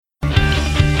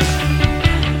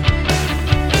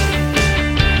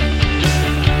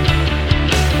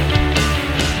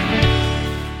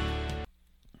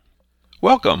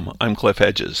Welcome, I'm Cliff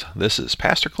Hedges. This is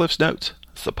Pastor Cliff's Notes.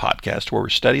 It's the podcast where we're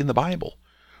studying the Bible.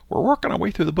 We're working our way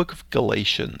through the book of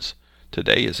Galatians.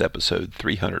 Today is episode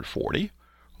 340.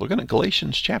 We're looking at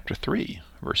Galatians chapter 3,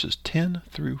 verses 10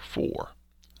 through 4.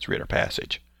 Let's read our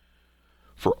passage.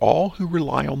 For all who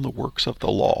rely on the works of the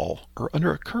law are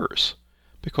under a curse,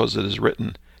 because it is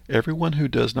written, everyone who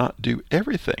does not do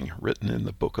everything written in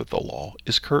the book of the law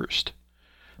is cursed.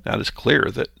 Now it is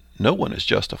clear that no one is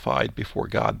justified before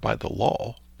God by the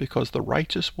law, because the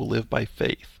righteous will live by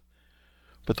faith.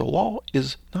 But the law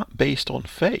is not based on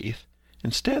faith.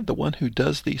 Instead, the one who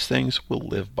does these things will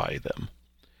live by them.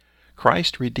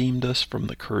 Christ redeemed us from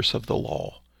the curse of the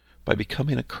law by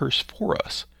becoming a curse for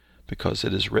us, because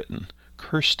it is written,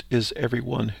 cursed is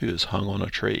everyone who is hung on a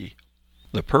tree.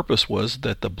 The purpose was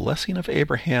that the blessing of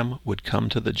Abraham would come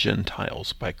to the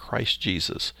Gentiles by Christ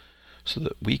Jesus, so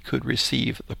that we could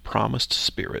receive the promised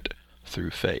Spirit through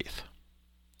faith.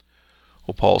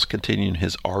 Well, Paul's continuing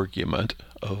his argument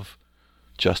of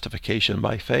justification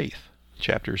by faith.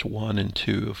 Chapters 1 and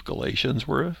 2 of Galatians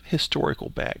were a historical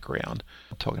background,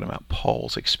 talking about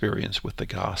Paul's experience with the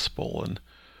gospel and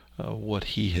what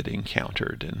he had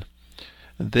encountered.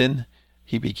 And then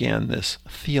he began this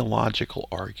theological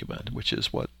argument, which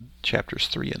is what chapters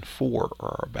 3 and 4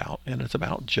 are about, and it's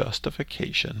about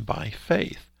justification by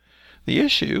faith. The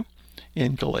issue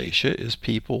in Galatia is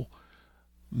people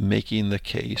making the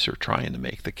case or trying to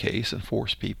make the case and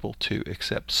force people to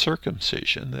accept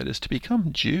circumcision, that is, to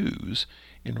become Jews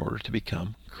in order to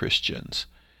become Christians.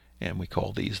 And we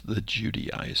call these the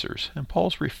Judaizers. And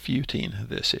Paul's refuting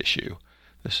this issue.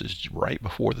 This is right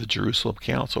before the Jerusalem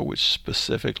Council, which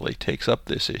specifically takes up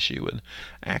this issue in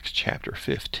Acts chapter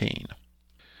 15.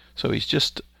 So he's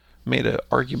just made an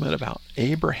argument about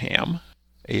Abraham.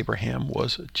 Abraham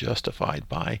was justified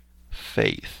by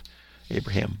faith.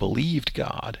 Abraham believed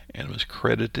God and was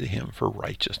credited to him for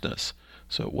righteousness.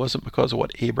 So it wasn't because of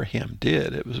what Abraham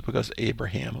did, it was because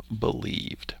Abraham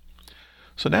believed.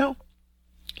 So now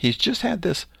he's just had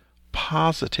this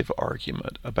positive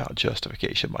argument about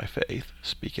justification by faith,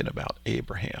 speaking about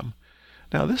Abraham.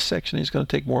 Now this section he's going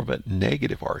to take more of a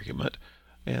negative argument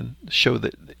and show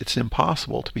that it's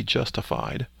impossible to be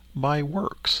justified by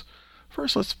works.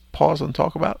 First, let's pause and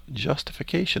talk about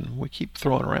justification. We keep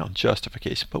throwing around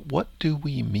justification, but what do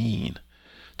we mean?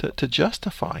 To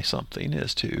justify something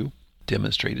is to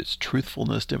demonstrate its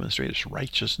truthfulness, demonstrate its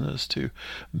righteousness, to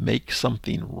make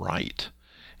something right.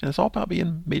 And it's all about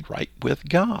being made right with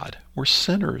God. We're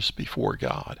sinners before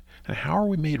God. And how are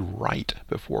we made right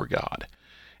before God?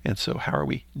 And so how are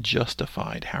we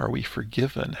justified? How are we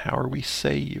forgiven? How are we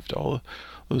saved? All of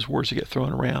those words that get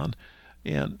thrown around.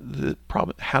 And the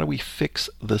problem, how do we fix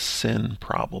the sin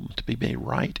problem to be made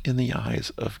right in the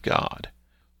eyes of God?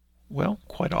 Well,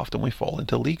 quite often we fall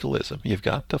into legalism. You've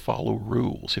got to follow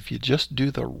rules. If you just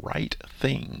do the right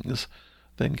things,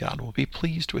 then God will be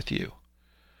pleased with you.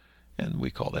 And we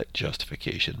call that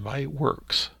justification by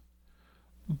works.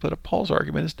 But Paul's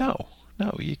argument is no,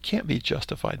 you can't be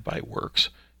justified by works.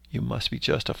 You must be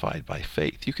justified by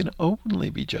faith. You can only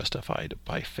be justified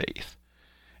by faith.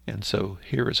 And so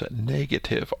here is a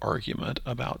negative argument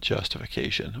about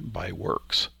justification by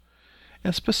works.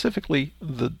 And specifically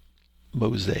the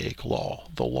Mosaic law,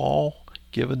 the law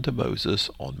given to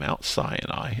Moses on Mount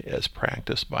Sinai as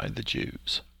practiced by the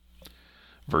Jews.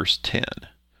 Verse 10,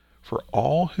 for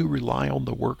all who rely on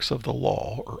the works of the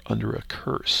law are under a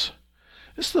curse.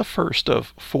 This is the first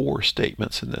of 4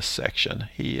 statements in this section.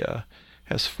 He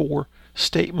has 4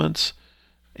 statements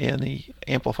and he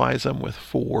amplifies them with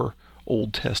 4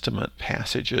 Old Testament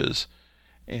passages,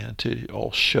 and to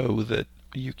all show that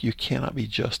you cannot be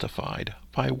justified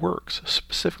by works.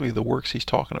 Specifically, the works he's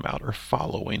talking about are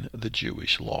following the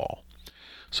Jewish law.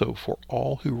 So, for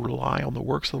all who rely on the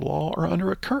works of the law are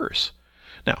under a curse.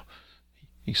 Now,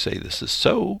 you say this is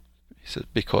so. He says,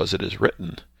 because it is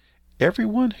written,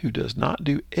 everyone who does not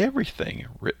do everything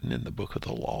written in the book of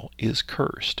the law is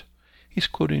cursed. He's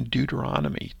quoting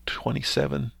Deuteronomy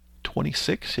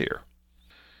 27:26 here.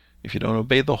 If you don't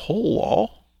obey the whole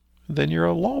law, then you're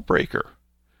a lawbreaker.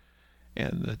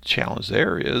 And the challenge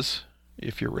there is,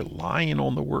 if you're relying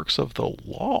on the works of the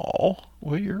law,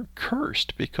 well, you're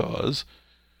cursed because,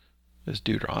 as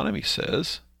Deuteronomy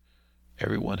says,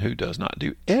 everyone who does not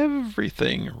do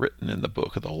everything written in the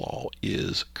book of the law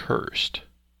is cursed.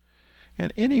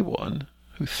 And anyone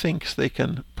who thinks they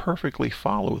can perfectly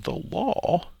follow the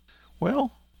law,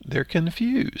 well, they're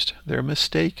confused, they're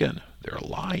mistaken, they're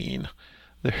lying.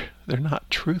 They're not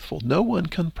truthful. No one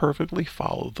can perfectly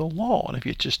follow the law. And if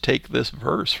you just take this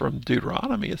verse from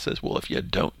Deuteronomy, it says, well, if you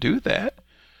don't do that,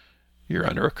 you're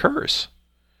under a curse.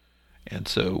 And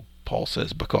so Paul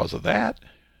says because of that,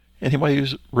 anybody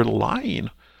who's relying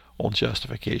on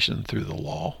justification through the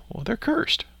law, well, they're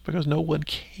cursed, because no one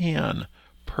can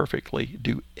perfectly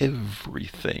do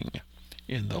everything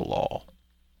in the law.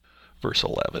 Verse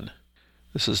 11.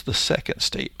 This is the second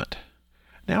statement.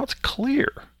 Now it's clear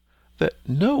that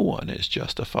no one is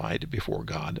justified before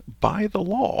God by the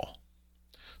law.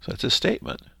 So that's his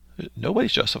statement.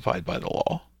 Nobody's justified by the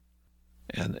law.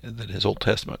 And then his Old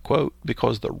Testament quote,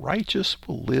 because the righteous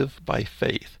will live by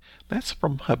faith. That's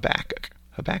from Habakkuk.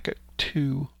 Habakkuk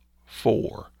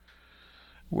 2:4.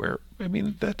 Where,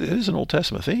 that is an Old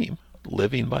Testament theme,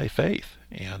 living by faith.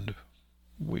 And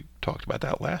we talked about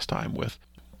that last time with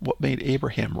what made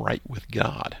Abraham right with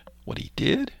God. What he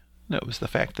did? No, it was the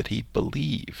fact that he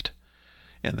believed.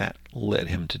 And that led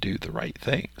him to do the right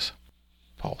things.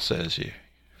 Paul says if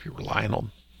you're relying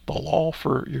on the law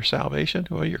for your salvation,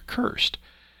 well, you're cursed.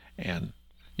 And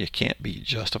you can't be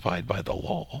justified by the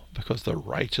law, because the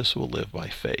righteous will live by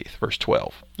faith. Verse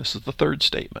 12. This is the third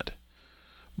statement.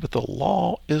 But the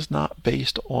law is not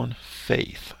based on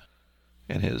faith.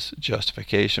 And his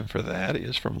justification for that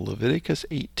is from Leviticus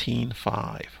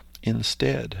 18:5.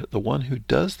 Instead, the one who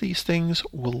does these things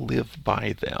will live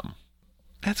by them.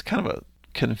 That's kind of a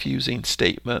confusing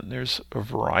statement. There's a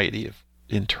variety of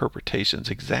interpretations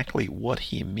exactly what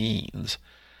he means.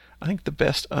 I think the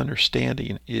best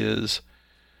understanding is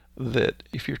that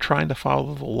if you're trying to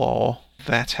follow the law,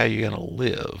 that's how you're going to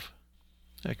live.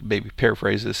 I can maybe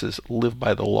paraphrase this as live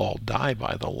by the law, die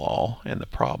by the law. And the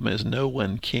problem is no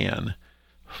one can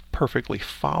perfectly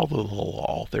follow the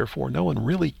law. Therefore, no one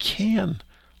really can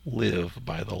live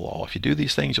by the law. If you do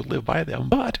these things, you'll live by them.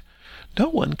 But no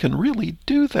one can really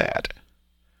do that.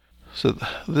 So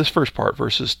this first part,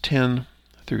 verses 10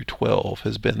 through 12,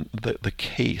 has been the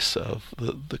case of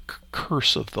the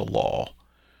curse of the law.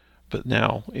 But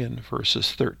now in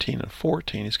verses 13 and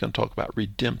 14, he's going to talk about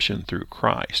redemption through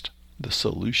Christ, the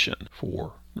solution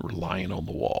for relying on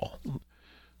the law,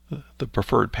 the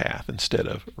preferred path instead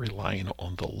of relying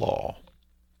on the law.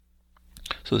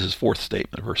 So this is fourth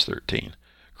statement, verse 13.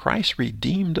 Christ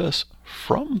redeemed us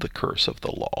from the curse of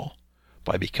the law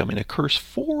by becoming a curse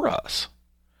for us.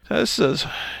 Now this is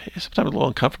sometimes a little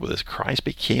uncomfortable with this. Christ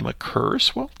became a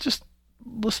curse? Well, just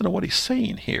listen to what he's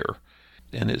saying here.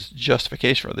 And his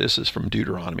justification for this is from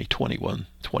Deuteronomy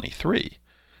 21:23.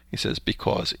 He says,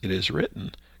 because it is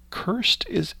written, cursed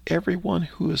is everyone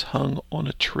who is hung on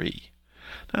a tree.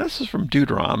 Now this is from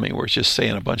Deuteronomy, where it's just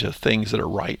saying a bunch of things that are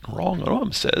right and wrong. One of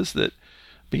them says that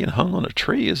being hung on a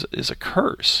tree is a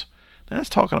curse. Now that's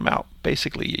talking about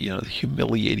basically, the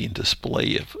humiliating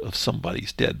display of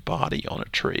somebody's dead body on a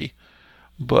tree.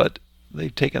 But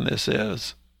they've taken this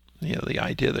as, the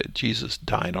idea that Jesus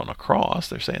died on a cross.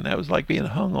 They're saying that was like being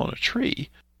hung on a tree.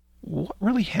 What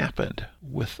really happened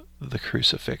with the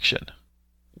crucifixion?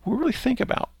 We really think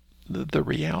about the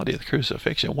reality of the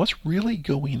crucifixion. What's really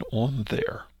going on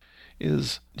there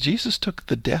is Jesus took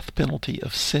the death penalty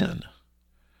of sin.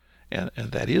 And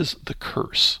that is the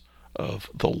curse of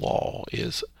the law,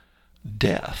 is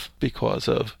death because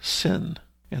of sin.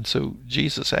 And so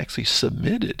Jesus actually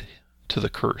submitted to the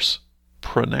curse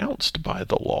pronounced by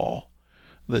the law,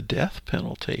 the death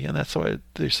penalty. And that's why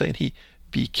they're saying he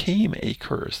became a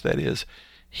curse. That is,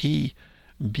 he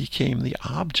became the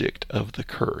object of the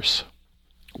curse.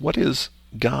 What is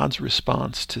God's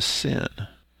response to sin?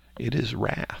 It is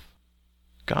wrath.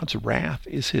 God's wrath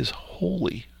is his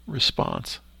holy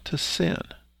response to sin.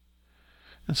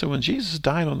 And so when Jesus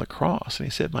died on the cross and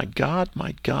he said, my God,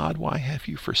 why have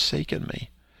you forsaken me?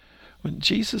 When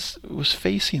Jesus was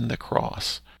facing the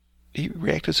cross, he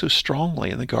reacted so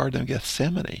strongly in the Garden of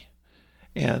Gethsemane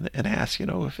and asked,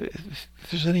 if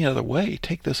there's any other way,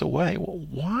 take this away. Well,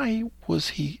 why was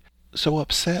he so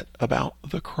upset about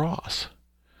the cross?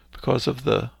 Because of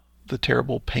the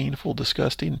terrible, painful,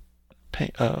 disgusting,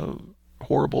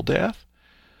 horrible death?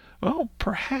 Well,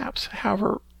 perhaps.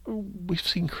 However, we've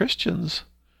seen Christians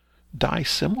die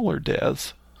similar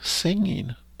deaths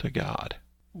singing to God.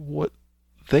 What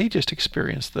they just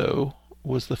experienced, though,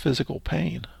 was the physical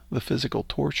pain, the physical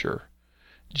torture.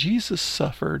 Jesus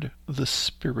suffered the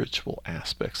spiritual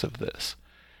aspects of this.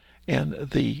 And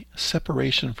the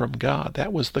separation from God,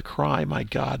 that was the cry, my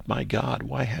God,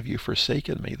 why have you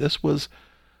forsaken me? This was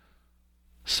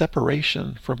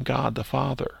separation from God the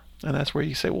Father. And that's where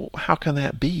you say, well, how can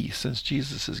that be, since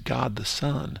Jesus is God the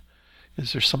Son?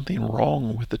 Is there something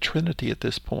wrong with the Trinity at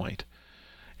this point?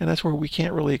 And that's where we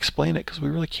can't really explain it, because we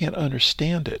really can't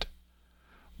understand it.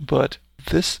 But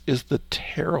this is the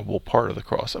terrible part of the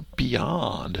cross,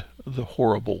 beyond the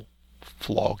horrible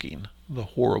flogging, the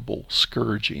horrible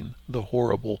scourging, the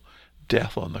horrible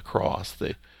death on the cross,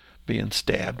 the being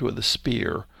stabbed with a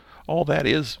spear. All that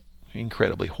is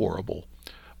incredibly horrible.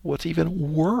 What's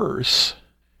even worse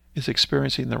is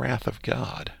experiencing the wrath of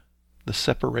God, the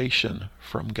separation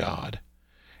from God.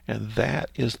 And that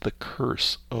is the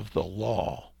curse of the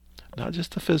law. Not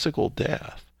just the physical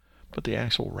death, but the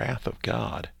actual wrath of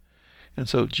God. And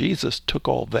so Jesus took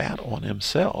all that on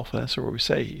himself. That's what we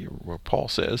say, where Paul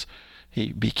says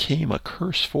he became a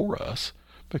curse for us,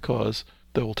 because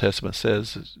the Old Testament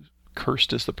says,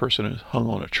 cursed is the person who's hung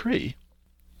on a tree.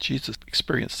 Jesus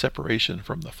experienced separation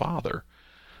from the Father,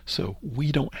 so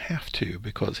we don't have to,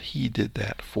 because he did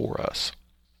that for us.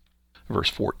 Verse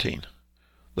 14,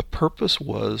 the purpose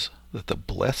was that the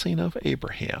blessing of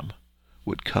Abraham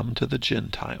would come to the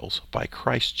Gentiles by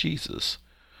Christ Jesus,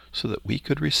 so that we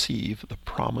could receive the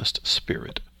promised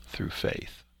Spirit through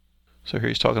faith. So here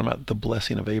he's talking about the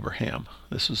blessing of Abraham.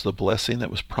 This is the blessing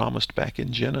that was promised back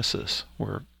in Genesis,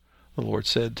 where the Lord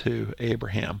said to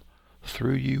Abraham,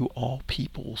 through you all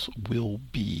peoples will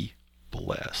be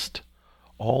blessed.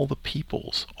 All the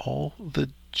peoples, all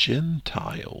the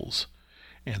Gentiles,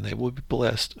 and they will be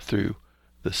blessed through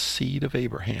the seed of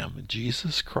Abraham,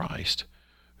 Jesus Christ,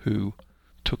 who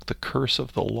took the curse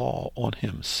of the law on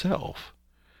himself,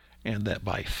 and that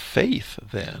by faith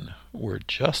then we're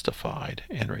justified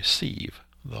and receive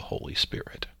the Holy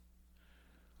Spirit.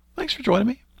 Thanks for joining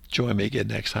me. Join me again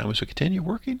next time as we continue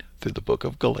working through the book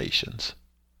of Galatians.